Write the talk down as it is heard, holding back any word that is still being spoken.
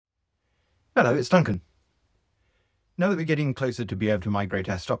Hello, it's Duncan. Now that we're getting closer to be able to migrate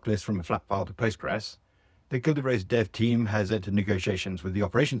our stock list from a flat file to Postgres, the Gilded Rose dev team has entered negotiations with the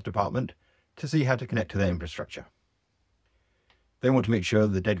operations department to see how to connect to their infrastructure. They want to make sure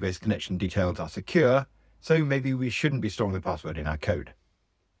the database connection details are secure, so maybe we shouldn't be storing the password in our code.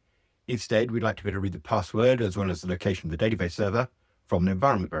 Instead, we'd like to be able to read the password as well as the location of the database server from an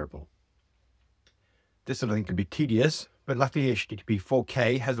environment variable. This sort of thing can be tedious, but luckily HTTP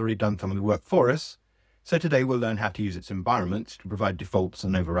 4K has already done some of the work for us, so today we'll learn how to use its environments to provide defaults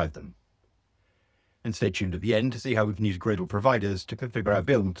and override them. And stay tuned at the end to see how we can use Gradle providers to configure our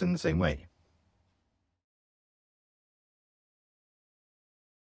builds in the same way.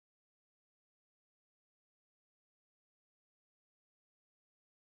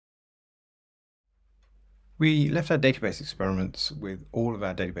 We left our database experiments with all of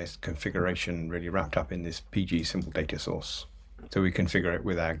our database configuration really wrapped up in this PG simple data source. So we configure it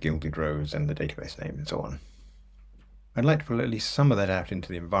with our Gilded Rose and the database name and so on. I'd like to pull at least some of that out into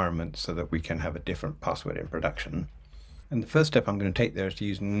the environment so that we can have a different password in production. And the first step I'm going to take there is to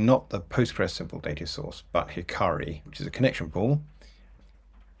use not the Postgres simple data source, but Hikari, which is a connection pool.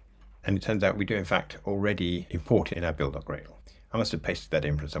 And it turns out we do in fact already import it in our build.gradle. I must have pasted that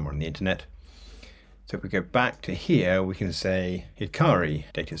in from somewhere on the internet. So if we go back to here, we can say Hikari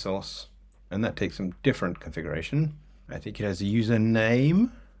data source, and that takes some different configuration. I think it has a username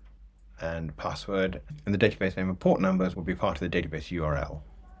and password, and the database name and port numbers will be part of the database URL.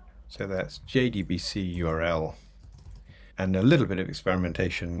 So that's JDBC URL. And a little bit of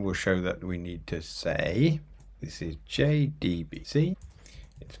experimentation will show that we need to say, this is JDBC,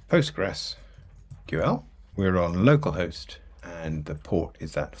 it's Postgres QL. We're on localhost, and the port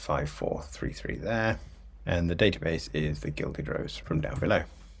is that 5433 there. And the database is the Gilded Rose from down below.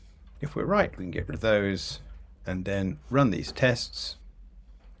 If we're right, we can get rid of those and then run these tests.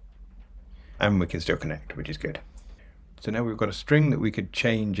 And we can still connect, which is good. So now we've got a string that we could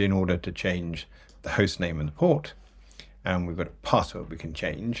change in order to change the host name and the port. And we've got a password we can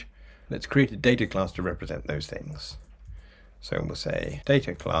change. Let's create a data class to represent those things. So we'll say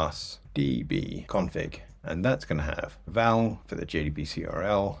data class db config, and that's going to have val for the JDBC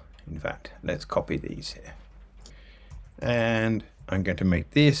URL. In fact, let's copy these here. And I'm going to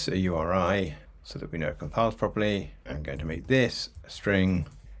make this a URI so that we know it compiles properly. I'm going to make this a string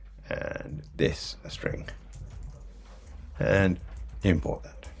and this a string and import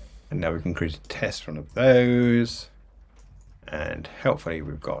that. And now we can create a test run of those. And helpfully,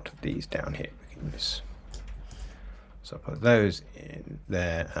 we've got these down here we can use. So I'll put those in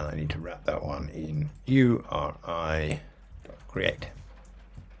there, and I need to wrap that one in URI.create.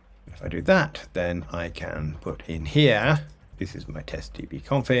 If I do that, then I can put in here, this is my test db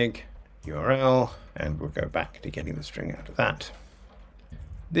config URL, and we'll go back to getting the string out of that.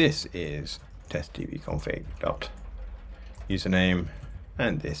 This is test db config dot username,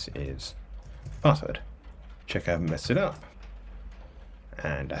 and this is password. Check I haven't messed it up.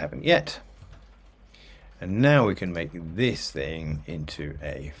 And I haven't yet. And now we can make this thing into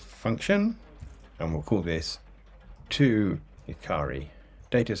a function, and we'll call this toHikari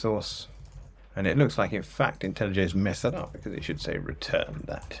data source. And it looks like, in fact, IntelliJ's messed that up because it should say return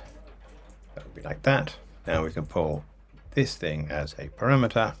that. That would be like that. Now we can pull this thing as a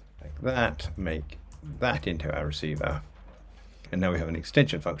parameter, like that, make that into our receiver. And now we have an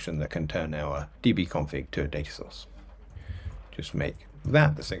extension function that can turn our dbconfig to a data source. Just make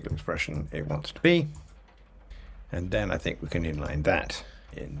that the single expression it wants to be. And then I think we can inline that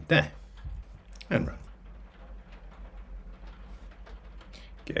in there and run.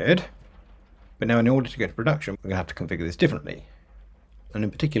 Good. But now in order to get to production, we're going to have to configure this differently. And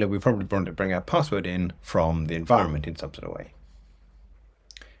in particular, we probably want to bring our password in from the environment in some sort of way.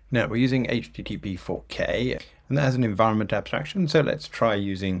 Now we're using HTTP 4K, and that has an environment abstraction. So let's try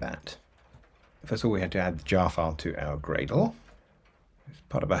using that. First of all, we had to add the jar file to our Gradle. It's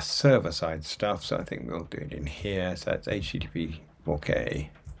part of our server-side stuff, so I think we'll do it in here. So that's HTTP 4K,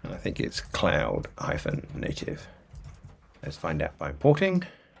 and I think it's cloud-native. Let's find out by importing.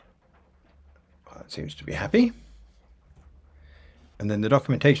 Well, that seems to be happy. And then the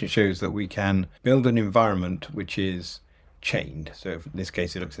documentation shows that we can build an environment which is chained. So in this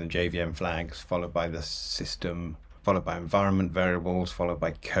case, it looks in the JVM flags, followed by the system, followed by environment variables, followed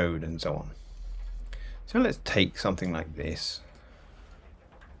by code, and so on. So let's take something like this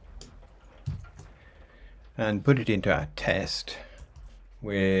and put it into our test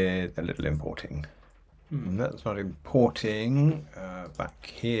with a little importing. That's not importing back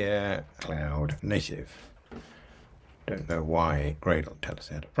here, cloud native. Don't know why Gradle tell us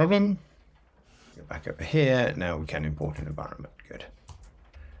they had a problem. Go back over here. Now we can import an environment. Good.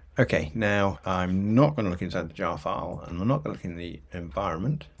 Okay, now I'm not going to look inside the jar file, and I'm not going to look in the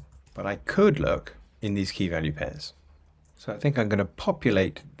environment, but I could look in these key value pairs. So I think I'm going to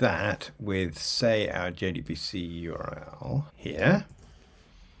populate that with, say, our JDBC URL here.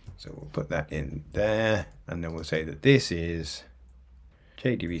 So we'll put that in there, and then we'll say that this is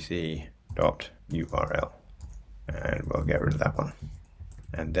jdbc.url, and we'll get rid of that one.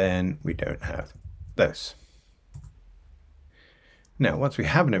 And then we don't have those. Now, once we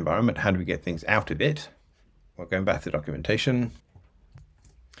have an environment, how do we get things out of it? Well, going back to the documentation,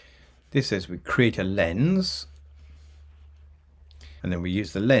 this says we create a lens, and then we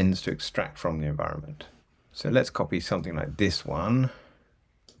use the lens to extract from the environment. So let's copy something like this one.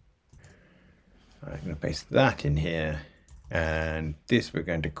 I'm going to paste that in here, and this we're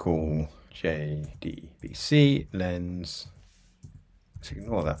going to call JDBC lens. So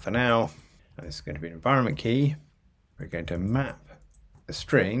ignore that for now. And this is going to be an environment key. We're going to map a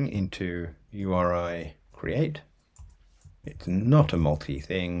string into URI create. It's not a multi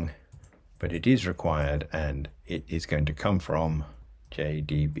thing, but it is required, and it is going to come from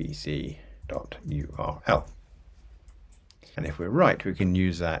jdbc.url. And if we're right, we can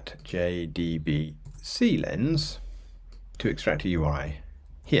use that JDBC lens to extract a URI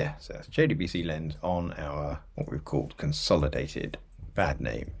here. So that's JDBC lens on our, what we've called consolidated bad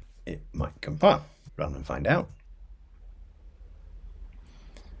name. It might compile. Run and find out.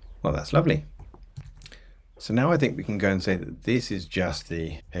 Well, that's lovely. So now I think we can go and say that this is just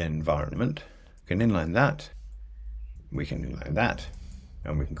the environment. We can inline that. We can inline that.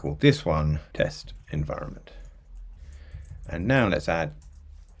 And we can call this one test environment. And now let's add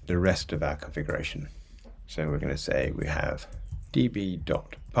the rest of our configuration. So we're going to say we have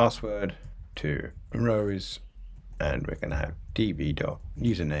db.password to rows, and we're going to have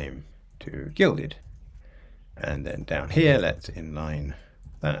db.username to Gilded. And then down here, let's inline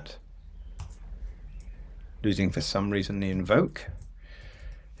that. Losing for some reason the invoke.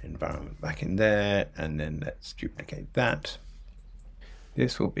 Environment back in there, and then let's duplicate that.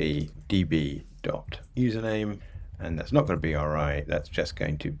 This will be db.username. And that's not going to be RI, that's just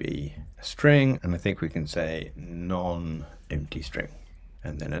going to be a string. And I think we can say non-empty string.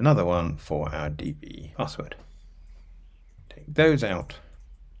 And then another one for our DB password. Take those out,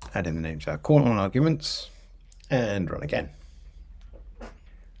 add in the names of our Kotlin arguments, and run again.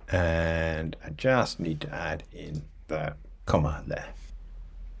 And I just need to add in the comma there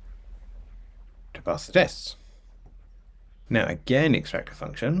to pass the tests. Now again, extract a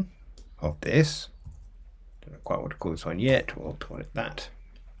function of this. Don't know quite what to call this one yet. We'll call it that.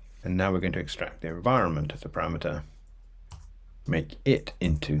 And now we're going to extract the environment as a parameter, make it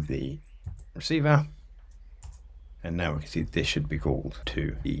into the receiver, and now we can see this should be called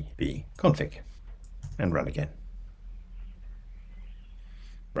to dbconfig, and run again.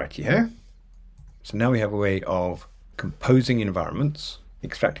 Righty-ho. So now we have a way of composing environments,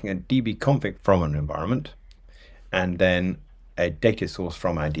 extracting a dbconfig from an environment, and then a data source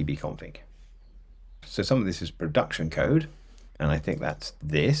from our dbconfig. So some of this is production code, and I think that's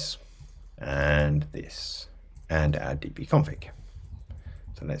this, and our dbconfig.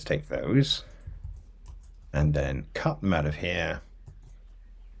 So let's take those and then cut them out of here,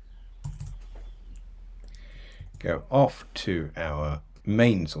 go off to our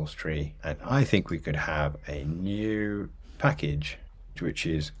main source tree, and I think we could have a new package which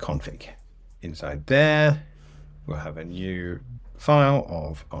is config. Inside there, we'll have a new file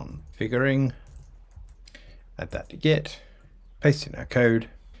of configuring. Add that to Git, paste in our code,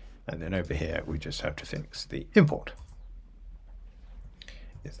 and then over here we just have to fix the import.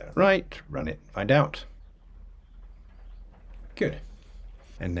 Is that right? Run it, find out. Good.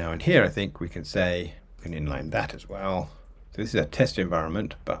 And now in here I think we can say, we can inline that as well. So this is a test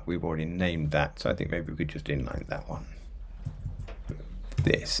environment, but we've already named that, so I think maybe we could just inline that one.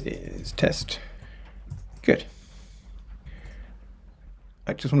 This is test. Good.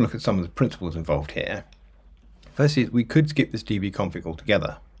 I just want to look at some of the principles involved here. Firstly, we could skip this dbconfig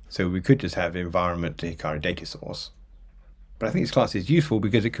altogether. So we could just have environment to Hikari data source. But I think this class is useful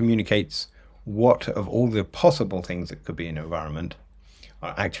because it communicates what of all the possible things that could be in an environment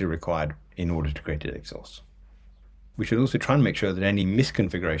are actually required in order to create a data source. We should also try and make sure that any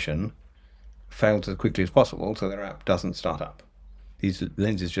misconfiguration fails as quickly as possible so that our app doesn't start up. These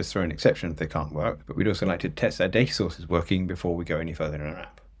lenses just throw an exception if they can't work, but we'd also like to test our data sources working before we go any further in our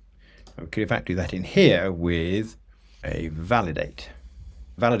app. And we could in fact do that in here with a validate.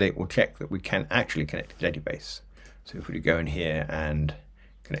 Validate will check that we can actually connect to the database. So if we go in here and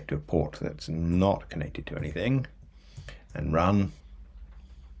connect to a port that's not connected to anything and run,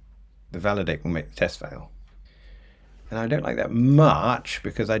 the validate will make the test fail. And I don't like that much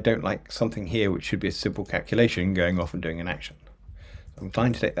because I don't like something here which should be a simple calculation going off and doing an action. So I'm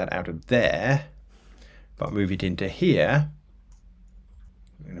inclined to take that out of there, but move it into here.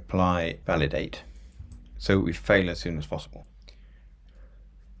 I'm going to apply validate so we fail as soon as possible.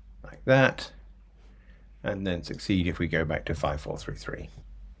 Like that. And then succeed if we go back to 5433.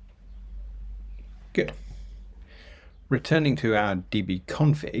 Good. Returning to our DB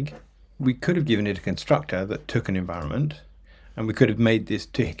config, we could have given it a constructor that took an environment, and we could have made this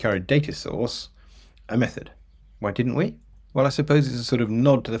to-carried data source a method. Why didn't we? Well, I suppose it's a sort of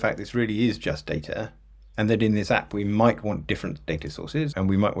nod to the fact this really is just data, and that in this app we might want different data sources, and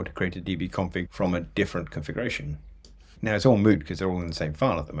we might want to create a DB config from a different configuration. Now it's all moot because they're all in the same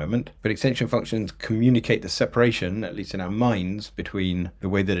file at the moment, but extension functions communicate the separation, at least in our minds, between the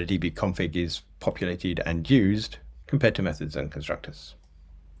way that a DB config is populated and used compared to methods and constructors.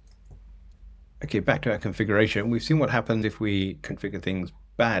 Okay, back to our configuration. We've seen what happens if we configure things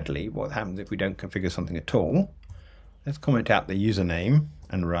badly, what happens if we don't configure something at all. Let's comment out the username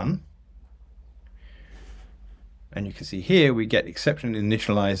and run. And you can see here we get exception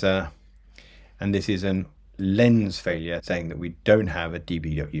initializer, and this is an lens failure saying that we don't have a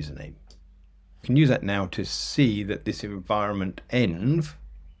db.username. You can use that now to see that this environment env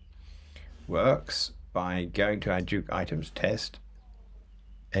works by going to our Duke items test,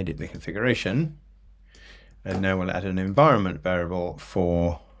 edit the configuration, and now we'll add an environment variable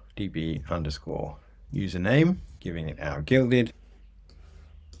for db_username, giving it our gilded.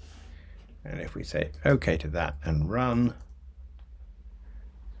 And if we say OK to that and run,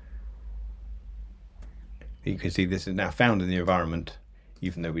 you can see this is now found in the environment,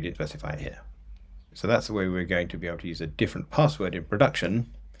 even though we didn't specify it here. So that's the way we're going to be able to use a different password in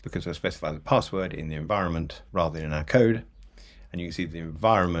production, because we're specifying the password in the environment rather than in our code. And you can see the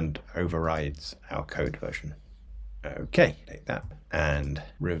environment overrides our code version. Okay, take that and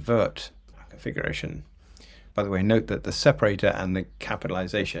revert our configuration. By the way, note that the separator and the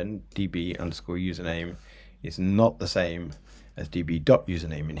capitalization db_username is not the same as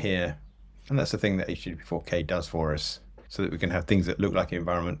db.username in here. And that's the thing that HTTP4K does for us, so that we can have things that look like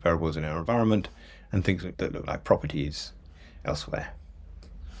environment variables in our environment and things that look like properties elsewhere.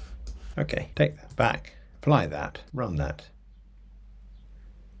 Okay, take that back, apply that, run that,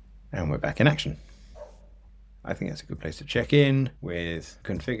 and we're back in action. I think that's a good place to check in with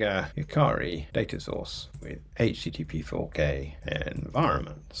configure Hikari data source with HTTP4K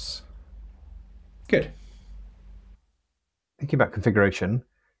environments. Good. Thinking about configuration,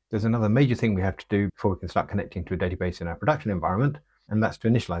 there's another major thing we have to do before we can start connecting to a database in our production environment, and that's to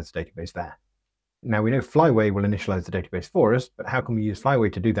initialize the database there. Now we know Flyway will initialize the database for us, but how can we use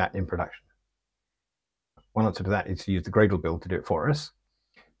Flyway to do that in production? One answer to that is to use the Gradle build to do it for us.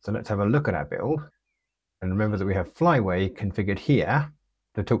 So let's have a look at our build. And remember that we have Flyway configured here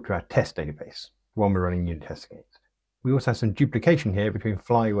to talk to our test database, one we're running unit tests against. We also have some duplication here between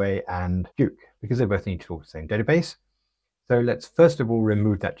Flyway and Duke, because they both need to talk to the same database. So let's first of all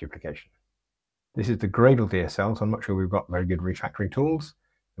remove that duplication. This is the Gradle DSL, so I'm not sure we've got very good refactoring tools.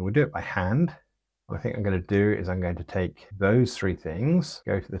 And we'll do it by hand. What I think I'm going to do is I'm going to take those three things,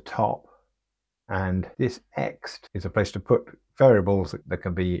 go to the top, and this ext is a place to put variables that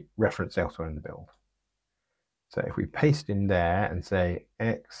can be referenced elsewhere in the build. So if we paste in there and say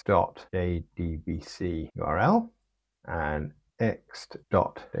ext.jdbc URL and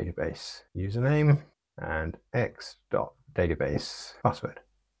ext.database username and ext.database password,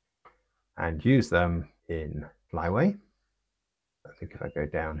 and use them in Flyway. I think if I go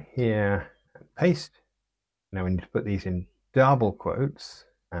down here and paste, now we need to put these in double quotes,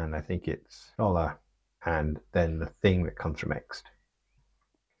 and I think it's $ and then the thing that comes from ext.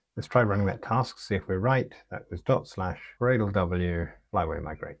 Let's try running that task, see if we're right. That was /gradlew Flyway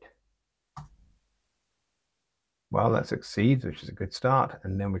migrate. Well, that succeeds, which is a good start,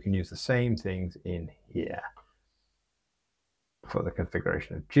 and then we can use the same things in here for the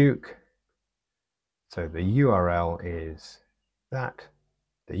configuration of Duke. So the URL is that,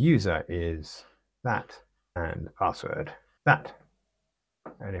 the user is that, and the password that.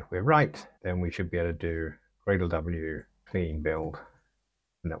 And if we're right, then we should be able to do Gradle clean build,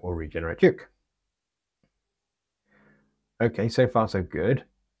 and that will regenerate Duke. Okay, so far so good.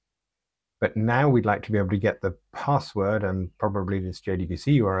 But now we'd like to be able to get the password and probably this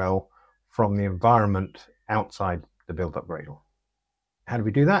JDBC URL from the environment outside the build-up Gradle. How do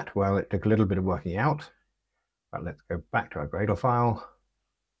we do that? Well, it took a little bit of working out, but let's go back to our Gradle file.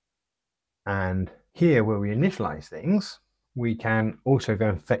 And here where we initialize things, we can also go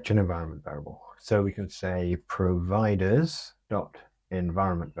and fetch an environment variable. So we can say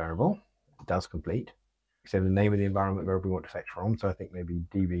providers.environment variable, it does complete, say the name of the environment variable we want to fetch from. So I think maybe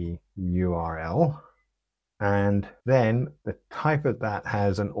db URL. And then the type of that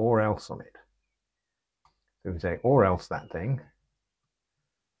has an or else on it. So we say or else that thing.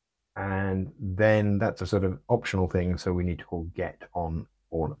 And then that's a sort of optional thing. So we need to call get on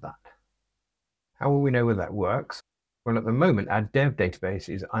all of that. How will we know whether that works? Well, at the moment, our dev database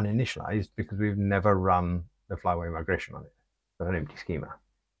is uninitialized because we've never run the flyway migration on it. So an empty schema.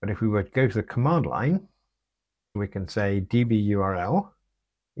 But if we were to go to the command line, we can say db URL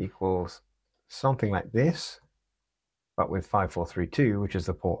equals something like this, but with 5432, which is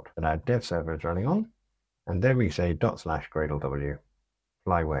the port that our dev server is running on. And then we say /Gradle w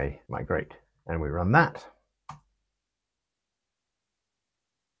flyway migrate, and we run that.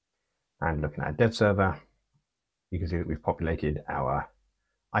 And looking at our dev server, you can see that we've populated our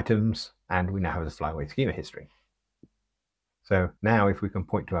items, and we now have the flyway schema history. So now if we can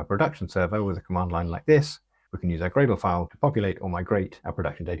point to our production server with a command line like this, we can use our Gradle file to populate or migrate our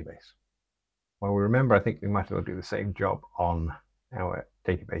production database. Well, we remember, I think we might as well do the same job on our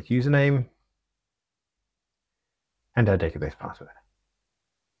database username and our database password,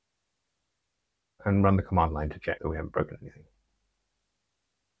 and run the command line to check that we haven't broken anything.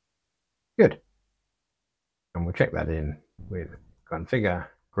 Good. And we'll check that in with configure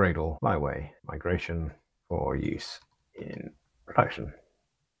Gradle flyway migration for use in production.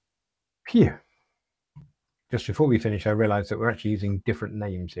 Phew. Just before we finish, I realized that we're actually using different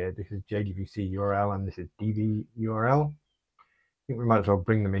names here. This is JDBC URL and this is DB URL. I think we might as well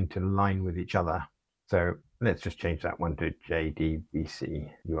bring them into line with each other. So let's just change that one to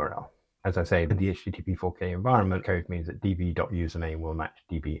JDBC URL. As I say, in the HTTP/4K environment, code means that db.username will match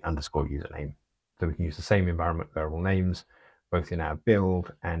db_username. So we can use the same environment variable names, both in our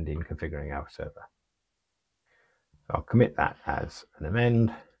build and in configuring our server. So I'll commit that as an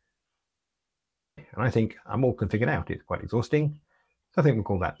amend. And I think I'm all configured out. It's quite exhausting. So I think we'll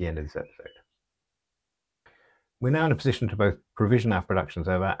call that the end of this episode. We're now in a position to both provision our production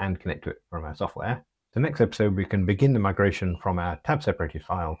server and connect to it from our software. The next episode, we can begin the migration from our tab-separated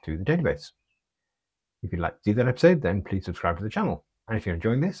file to the database. If you'd like to see that episode, then please subscribe to the channel. And if you're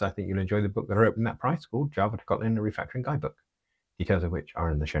enjoying this, I think you'll enjoy the book that I wrote in that price called Java to Kotlin, a Refactoring Guidebook, details of which are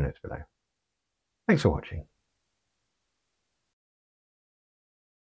in the show notes below. Thanks for watching.